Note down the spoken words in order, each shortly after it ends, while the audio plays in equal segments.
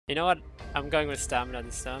You know what? I'm going with stamina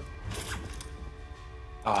this time.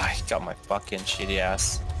 Oh, I got my fucking shitty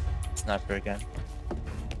ass sniper again.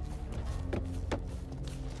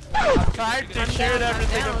 I'm trying to shoot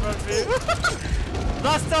everything in front of me.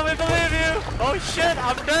 Last time we believe you! Oh shit,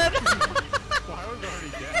 I'm dead!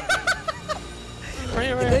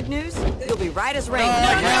 The good news, you'll be right as rain. No,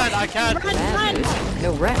 I can't. Bad news,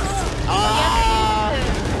 no rest. Ah!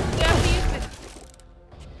 You have to use it.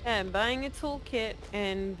 Yeah, I'm buying a toolkit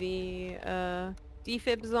and the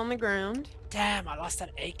defib is on the ground. Damn, I lost that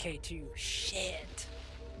AK too. Shit.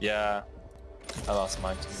 Yeah, I lost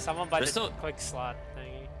mine too. Someone buy There's this still- quick slot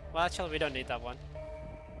thingy. Well, actually, we don't need that one.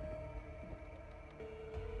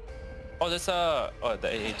 Oh, there's the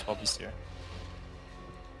AA-12 is here.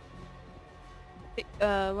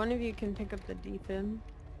 One of you can pick up the defib.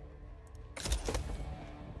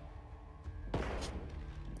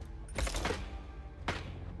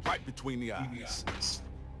 Right between the eyes.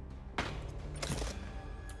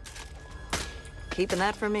 Keeping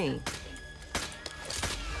that for me.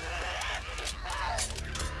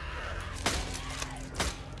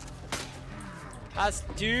 That's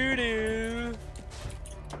doo-doo.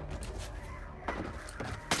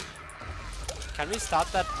 Can we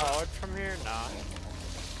stop that horde from here? No.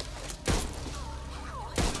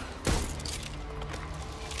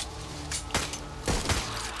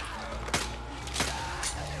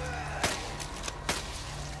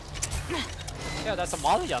 Yeah, that's a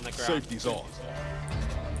molly on the ground. Safety's on.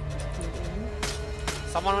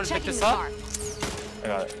 Someone want to pick this up? I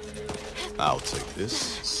got it. I'll take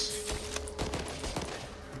this.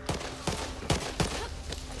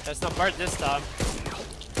 There's no bird this time.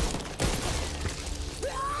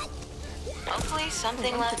 Hopefully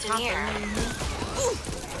something left in here.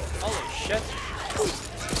 Holy shit.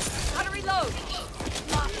 How to reload?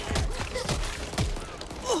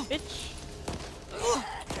 Bitch.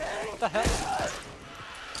 What the heck?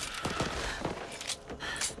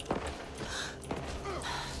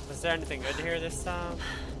 Was there anything good here this time?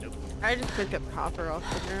 Nope. I just picked up copper off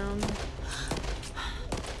the ground.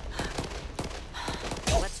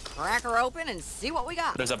 Let's crack her open and see what we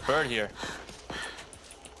got. There's a bird here.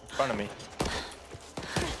 In front of me.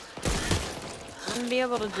 I'm gonna be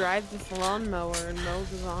able to drive this lawnmower and mow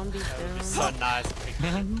the zombies That would be down. so nice.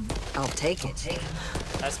 I'll take it.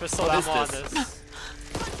 That's pistol What is ammo on this? this.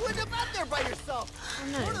 Quit up out there by yourself. Oh,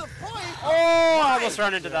 More to nice. the point. Oh, I almost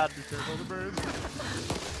ran into that.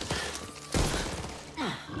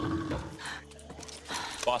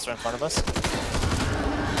 Boss right in front of us.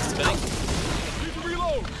 Spinning.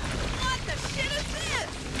 Reload. What the shit is this?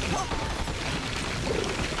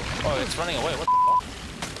 Oh, it's running away. What the fuck?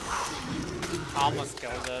 I almost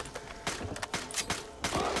killed it.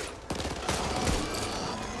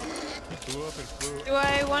 Do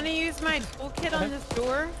I want to use my toolkit on this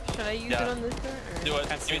door? Should I use Yeah. it on this door? Or? Do it.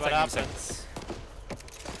 Can't see Give me what a second, happens.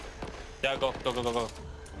 Yeah, go. Ooh,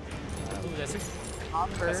 there's a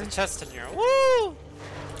Copper. chest in here. Woo!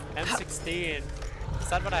 M16. Is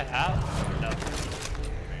that what I have? No.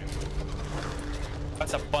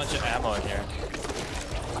 That's a bunch of ammo in here.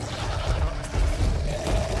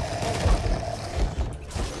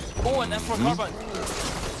 Oh, an M4 carbine.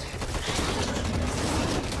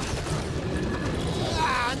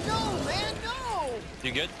 Ah, no, man, no.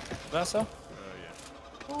 You good, Vaso?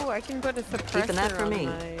 Oh, I can put a suppressor Keeping that for on me.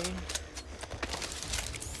 my...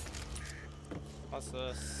 What's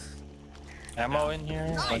this? Ammo in here.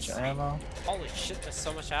 A bunch of ammo. Holy shit, there's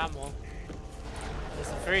so much ammo. There's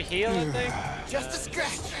a free heal, I think. Just a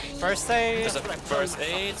scratch. First aid. There's a first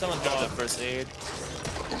aid. Someone dropped a first aid.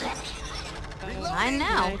 Mine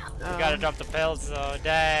now. You gotta drop the pills though,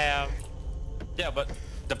 damn. Yeah, but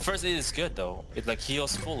the first aid is good though. It like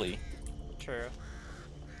heals fully. True.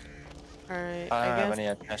 Alright, I don't have I any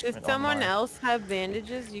guess. attachment If on someone mine. else have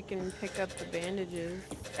bandages, you can pick up the bandages.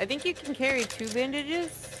 I think you can carry 2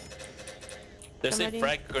 bandages. There's Somebody? a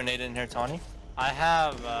frag grenade in here, Tawny. I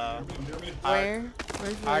have, Where?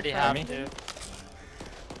 Where's I already the have me? to.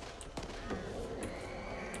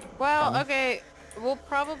 Well, okay. We'll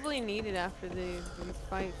probably need it after these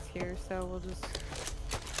fights here, so we'll just...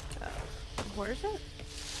 where is it?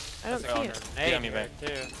 I don't see it. Yeah, me back.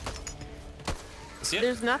 Too. See it?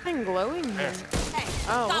 There's nothing glowing here. Hey,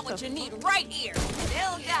 Oh, got what what the you need right here.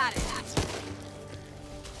 Still got it.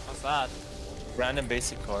 What's that? Random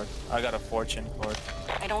basic card. I got a fortune card.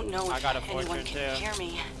 I don't know I if got a anyone fortune, can too. hear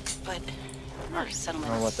me, but our I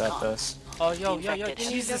settlement don't know what is that gone. does. Oh, yo, The yo, yo, infected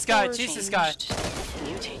cheese have this guy, forward cheese this guy. changed,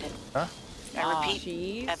 mutated. Huh? I repeat,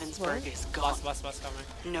 Cheese? Evansburg What? is gone. Bus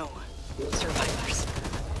coming. No survivors.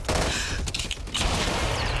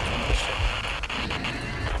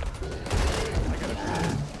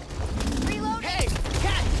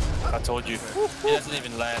 told you. He doesn't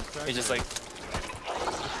even land. He's just like.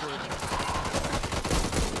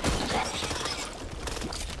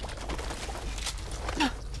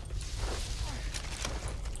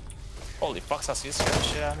 Holy fuck, Sasuke, you scared the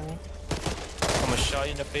shit out of me. I'm gonna shot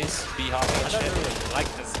you in the face, be hopping I and don't shit. really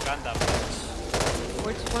like this gun that much.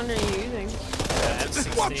 Which one are you using?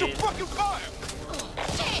 Watch your M16. fucking fire!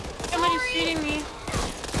 Somebody's shooting me.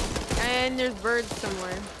 And there's birds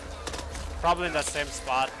somewhere. Probably in that same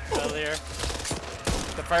spot earlier.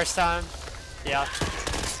 The first time. Yeah.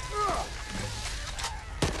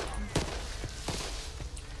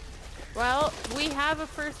 Well, we have a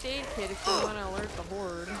first aid kit if you want to alert the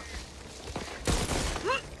horde.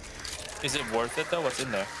 Is it worth it though? What's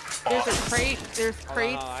in there? There's a crate. There's Hold on,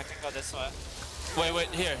 crates. I can go this way. Wait,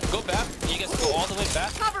 here. Go back. You guys go all the way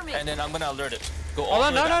back. Cover me. And then I'm gonna alert it. Go all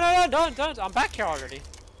Hold the on, way back. no, don't. I'm back here already.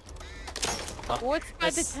 What's by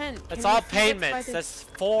the It's- tent? It's Can all we see pain what's by meds. the- There's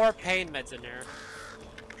 4 pain meds in here.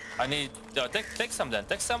 I need. Take some then.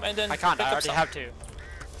 Take some and then. I can't. Pick I up already some. have 2.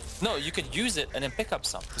 No, you could use it and then pick up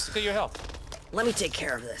some. Just look at your health. Let me take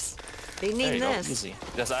care of this. They There need you go. this. Easy.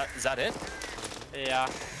 Is that it? Yeah.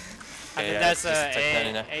 And Yeah, then there's just take that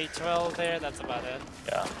in a there. A12 there. That's about it.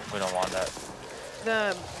 Yeah, we don't want that.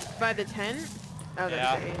 The by the tent? Oh, that's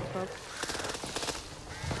Yeah. the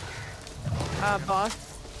A12. Boss.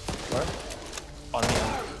 What? On me.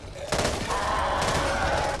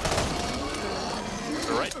 To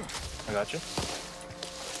the right. I got you.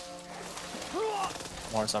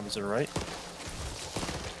 More zombies to the right.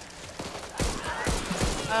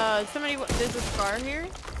 Somebody. There's a scar here.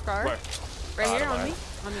 Scar. Where? Right I here don't on know. me.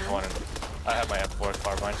 On I the wanted. I have my M4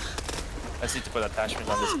 carbine. I just need to put attachment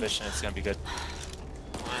on this bitch and it's gonna be good.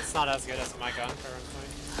 It's not as good as my gun currently.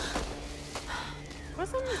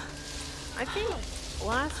 Wasn't. I think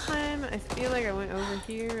last time I feel like I went over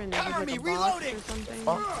here and there was Cover like me, a box reloading. or something.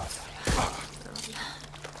 Oh.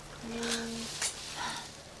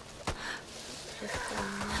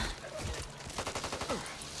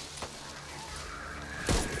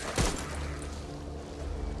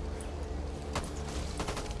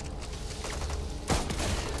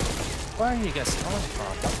 Where are you guys coming from?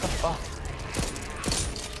 What the fuck?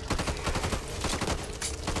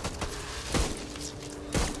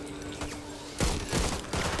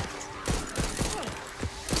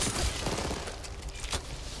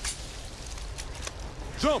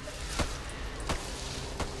 Jump!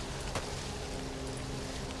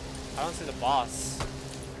 I don't see the boss.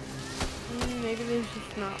 Maybe there's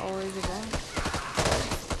just not always a boss.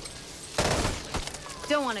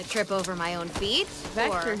 Don't want to trip over my own feet.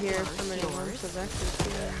 Vector or here if somebody wants a Vector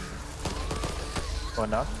too. What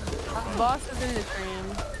now? Boss is in the tram.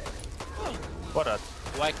 What a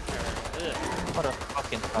Vector. what a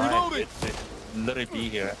fucking time Reloading. to literally be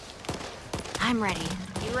here. I'm ready.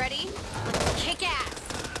 You ready? Let's kick ass.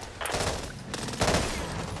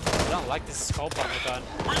 I don't like this scope on the gun.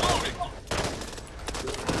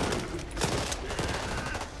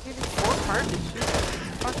 Dude, it's so hard to shoot that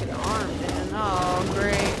fucking arm, man. Oh,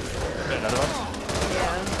 great. Okay, another one?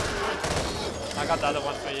 Yeah. I got the other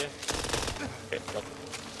one for you. Okay, look.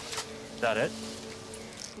 Is that it?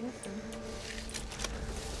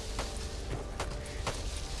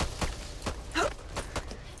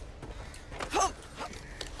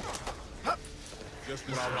 Just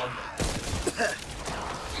what I want.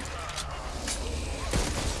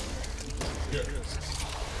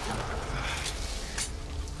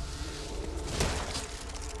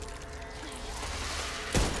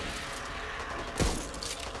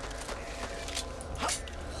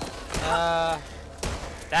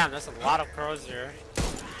 Damn, there's a lot of crows here.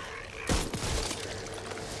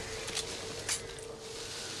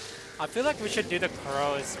 I feel like we should do the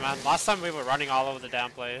crows, man. Last time we were running all over the damn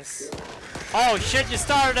place. Oh shit, you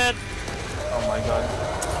started! Oh my god.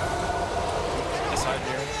 This side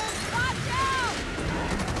here.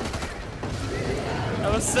 I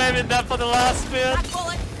was saving that for the last bit.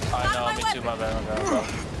 I know, me too, my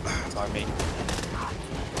bad. Sorry, me.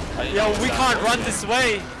 I didn't Yo, use we that can't one. run this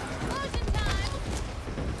way.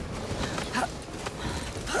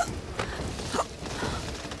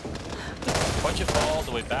 Why'd you fall all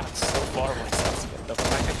the way back so far away? What the I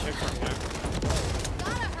fuck? can shoot from here.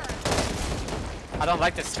 I don't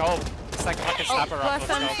like the scope. It's like a fucking sniper Plus,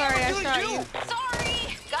 rifle I'm scope. sorry, I shot you.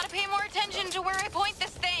 Sorry! Gotta pay more attention to where I point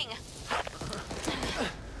this thing.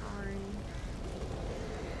 Sorry.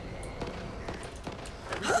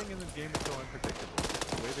 Everything in this game is so unpredictable.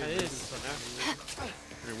 The way they It move is, is so you know?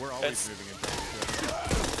 I mean, we're always It's- moving in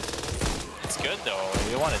directions. It's good though.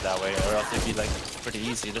 You want it that way, or else it'd be like pretty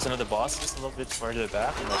easy. There's another boss just a little bit further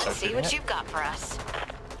back, and I'll start See shooting what it. you've got for us.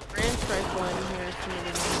 Branch rifle in here if you need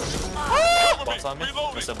it. boss on me.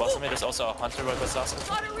 There's a boss on me. There's also a hunter right beside us.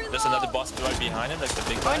 There's another boss right behind him, like the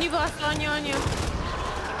big guy. On you, boss. On you. On you.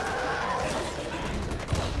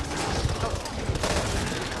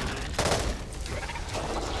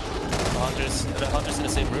 The hunters in the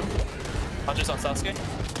same room. Hunters on Sasuke.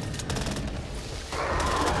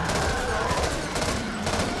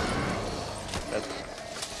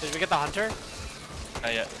 Did we get the hunter?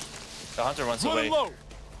 Not yet. The hunter runs away.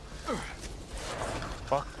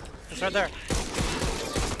 Fuck. It's right there.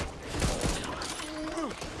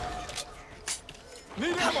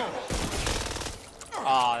 Need ammo.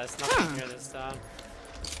 Oh, that's nothing here this time.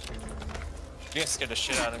 You guys scared the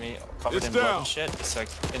shit out of me. Covered It's in blood down. and shit. It's like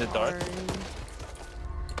in the dark.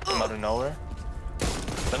 From out of nowhere.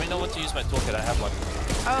 Let me know when to use my toolkit. I have one.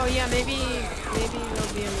 Oh yeah, maybe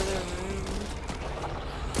there'll be another room.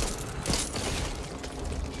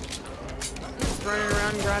 Just running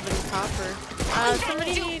around grabbing copper.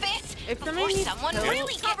 Somebody Do needs. this If before somebody needs someone pills,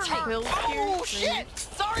 really gets hurt. pills here, Oh shit!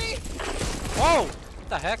 Sorry! Whoa! What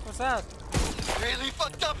the heck was that? Really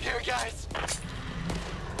fucked up here, guys.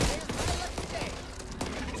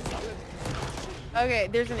 Okay,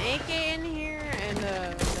 there's an AK in here and like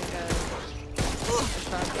a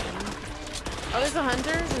shotgun. Oh, there's a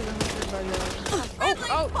hunter. There's a hunter by the.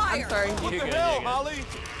 Oh, I'm sorry. What You're the good, hell, you're good. Holly?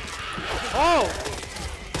 Oh!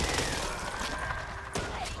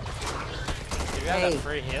 You got Hey, that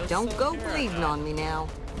free heal Don't still go in here or bleeding no? on me now.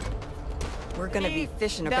 We're gonna be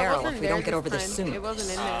fish in a That barrel wasn't if we there don't get over this time. soon. It wasn't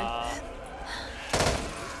in there.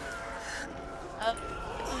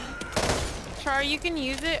 Char, you can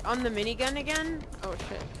use it on the minigun again. Oh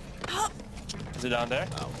shit. Is it down there?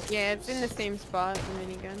 Yeah, it's in the same spot, the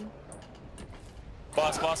minigun.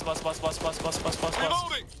 Boss.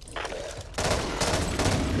 Reloading.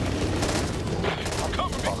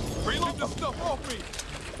 Cover me. Reload this stuff off me.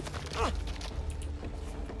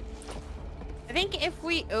 I think if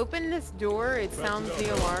we open this door, it sounds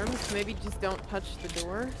the alarms. So maybe just don't touch the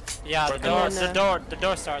door. Yeah, the Or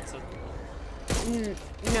door starts it.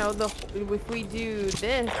 No, if we do this,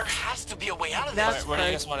 There has to be a way out of that's Where do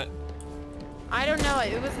you guys first. want it? I don't know.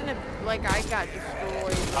 It was in a like I got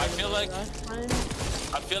destroyed. I feel like- last time.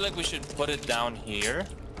 I feel like we should put it down here.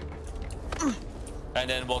 And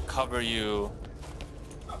then we'll cover you.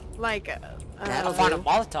 Like That'll Found a do.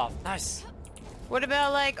 Molotov. Nice. what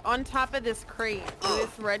about like on top of this crate, this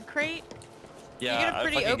red crate? Yeah, You get a if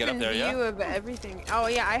pretty I can get open up there, view yeah? of everything. Oh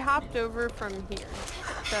yeah, I hopped over from here,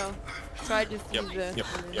 so I just Yep, used this.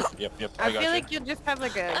 yep. I got feel you. like you'll just have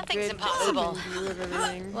like a Nothing's good impossible. open view of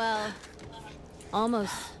everything. Well,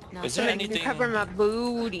 almost. Not Is So there I can anything? cover my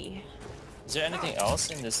booty. Is there anything else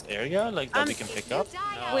in this area like that we can pick up?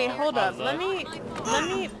 Wait, hold up. look. Let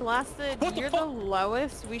me blast it. What the You're fuck? the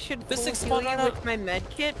lowest. We should This full thing heal spawned you right with my med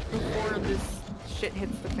kit before this shit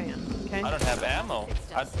hits the fan. Okay. I don't have ammo.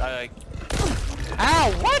 I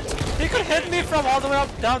Ow! What? He could hit me from all the way up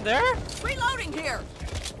down there? Reloading here.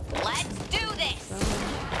 Let's do this.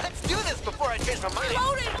 Let's do this before I change my mind.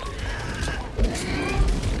 Reloading.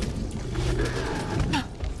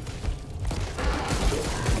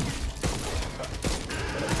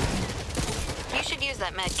 You should use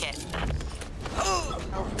that med kit.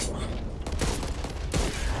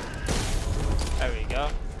 There we go.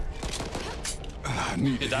 I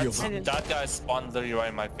need Dude, to heal. that guy spawned literally right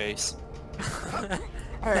in my face.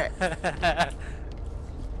 Alright. I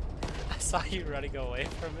saw you running away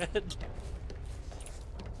from it.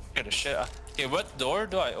 Get the shit. Okay, what door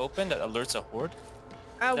do I open that alerts a horde?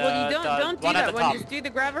 Well, you The don't do one at that the one. top. Just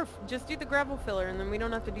do the gravel filler, and then we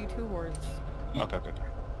don't have to do 2 hordes. Okay.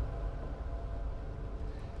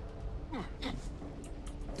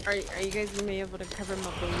 Are you guys gonna be able to cover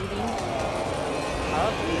my booty?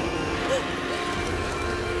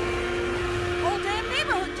 Whole damn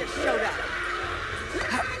neighborhood just showed up.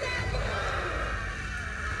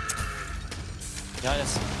 Behind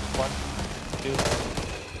us. 1, 2,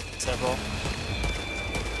 several.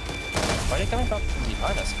 Why are they coming from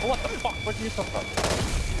behind us? Oh, what the fuck? Where did you come from?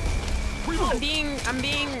 I'm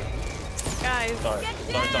being, guys. Sorry.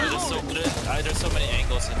 There's so many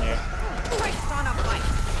angles in here. Christ on a bike.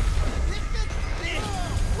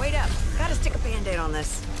 Wait up. Gotta stick a band-aid on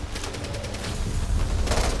this.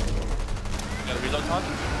 You gotta reload, Todd?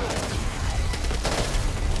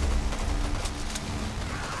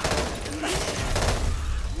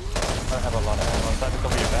 I have a lot of ammo. Time to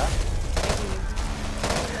cover your back.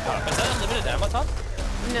 Is that unlimited ammo, Todd?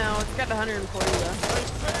 No, it's got 140 left.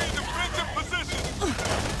 Defensive position.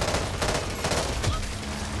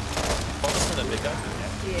 Focus on the big guy.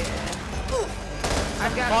 Yeah.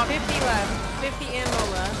 I've got 50 left. 50 ammo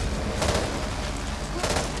left.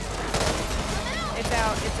 It's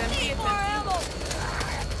out. It's empty. It's empty.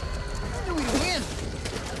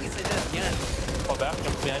 back,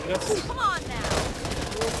 jump behind you guys. Come on now.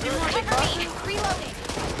 Cover me. Reloading.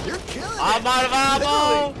 You're killing I'm out of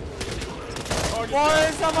ammo!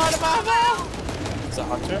 Boys, I'm out of ammo! It's a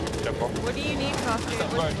hunter. Careful. What do you need, Costume?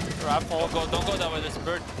 Rifle. Don't go that way, there's a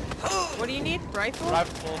bird. What do you need? Rifle?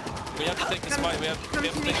 Rifle. We have to take this fight, we have to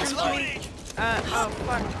take this come to me. fight. Oh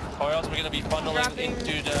fuck. Or else we're gonna be funneling Dropping.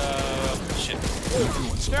 into the shit.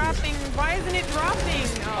 Dropping. Why isn't it dropping?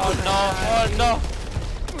 Oh no, oh no.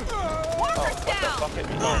 Oh, what the fuck?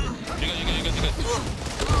 You're good.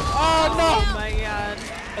 Oh no! Oh my god.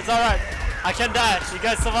 It's alright. I can die. You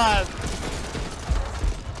guys survive.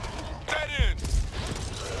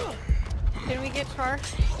 Can we get Char?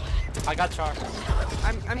 I got Char.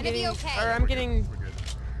 I'm Gonna getting be okay. or I'm getting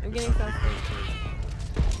Sasuke.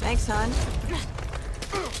 Thanks, hon.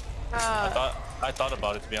 I thought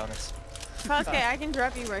about it, to be honest. Sasuke, I can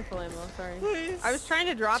drop you rifle ammo, sorry. Please. I was trying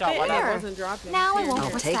to drop Char, it what and it ammo? wasn't dropping. Now I Here, won't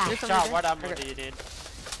here. take it. There's some Char, right what there. ammo do you need?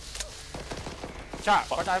 Char,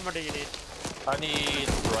 what ammo do you need? I need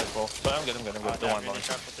the rifle, but I'm good. Don't worry about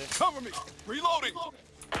it. Cover me. Reloading.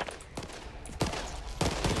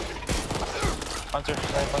 Hunter,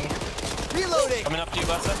 right on you. Reloading. Coming up to you,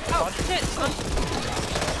 Bassa. Oh Punch. shit!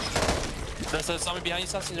 There's a zombie behind you,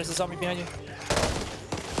 Sassy. There's a zombie behind you.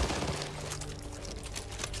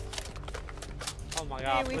 Oh my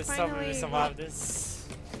god, we please tell me we finally- survive this.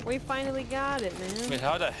 We finally got it, man. Wait,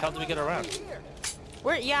 how the hell do we get around?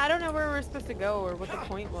 Yeah, I don't know where we're supposed to go or what the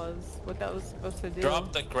point was, what that was supposed to do.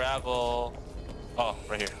 Drop the gravel. Oh,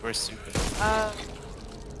 right here. We're stupid.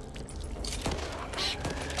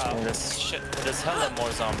 There's hella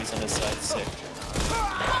more zombies on this side. Sick.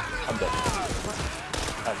 I'm dead.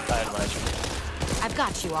 I had my I've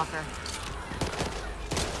got you, Walker.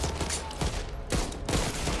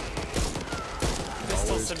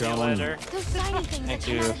 Pistol simulator. Those tiny things that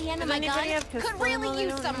come out of the end of my Does anybody gun have pistol could ammo? really They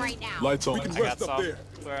use don't some have- right now. Lights on. I got some.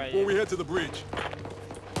 Where are you? head to the bridge.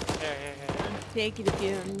 Here. Take it if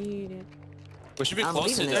you don't need it. We should be I'm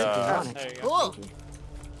close to leaving it if you the. want it. There you go. Cool.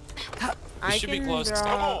 I should be can close to-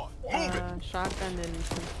 drop Come on, shotgun and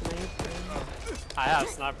some sniper. I have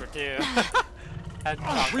sniper too. And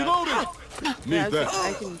shotgun. Reloading. Yeah,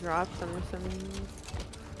 I can drop some or something.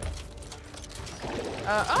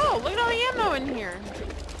 Oh, look at all the ammo in here.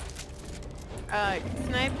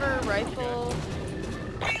 Sniper, rifle.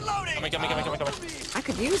 Coming. I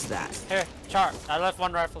could use that. Here, Char, I left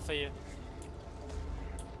one rifle for you.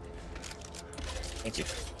 Thank you.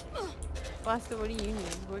 Blaster, what do you need?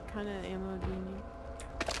 What kind of ammo do you need?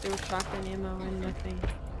 There was shotgun ammo and nothing.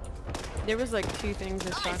 There was like 2 things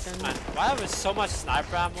of shotgun. Man, why was so much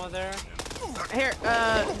sniper ammo there? Here,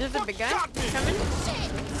 there's a big guy coming.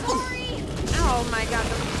 Sorry. Oh my god.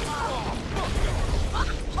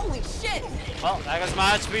 Holy shit! Well, that goes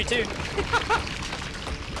my HP too.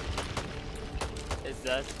 Is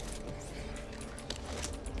that?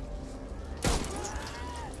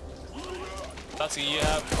 That's you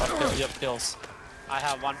have pills. I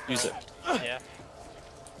have one. Use it. Yeah.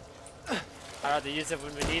 I'd rather use it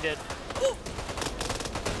when we need it.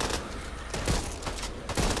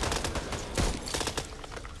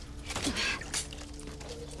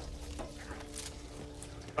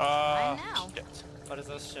 I know. Shit. What is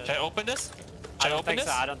this shit? Should I open this? I Should don't open think this?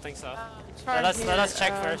 so. I don't think so. Charge Let us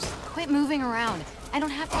check here, first. Quit moving around. I don't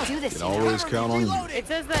have to do this. Can always count on you. It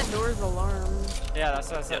says that door's alarmed. Yeah, that's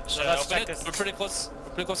what I said. Yeah, So should I let's open check it? this. We're pretty close. We're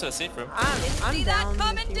pretty close to the safe room. I'm down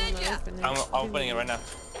coming, if you did wanna ya? open it. I'm opening it right now.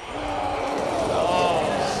 Oh,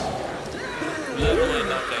 Literally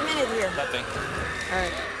nothing. Minute here. Nothing.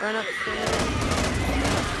 Alright, run upstairs.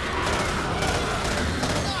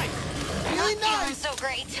 Not feeling so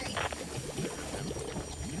great.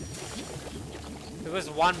 it was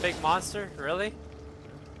one big monster, really?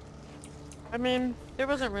 I mean, there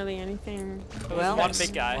wasn't really anything. It was Well, one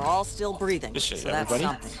big guy. we're all still breathing, Good shit, so that's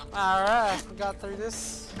everybody. something. All right, we got through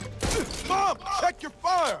this. Mom, check your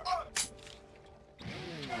fire.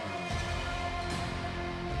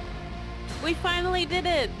 We finally did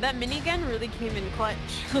it! That minigun really came in clutch.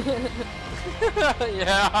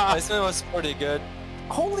 Yeah. This one was pretty good.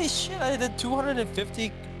 Holy shit! I did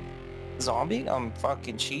 250 zombie. I'm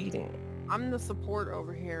fucking cheating. I'm the support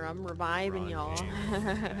over here. I'm reviving y'all.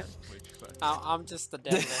 I'm just the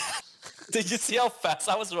deadlift. Did you see how fast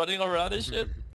I was running around and shit?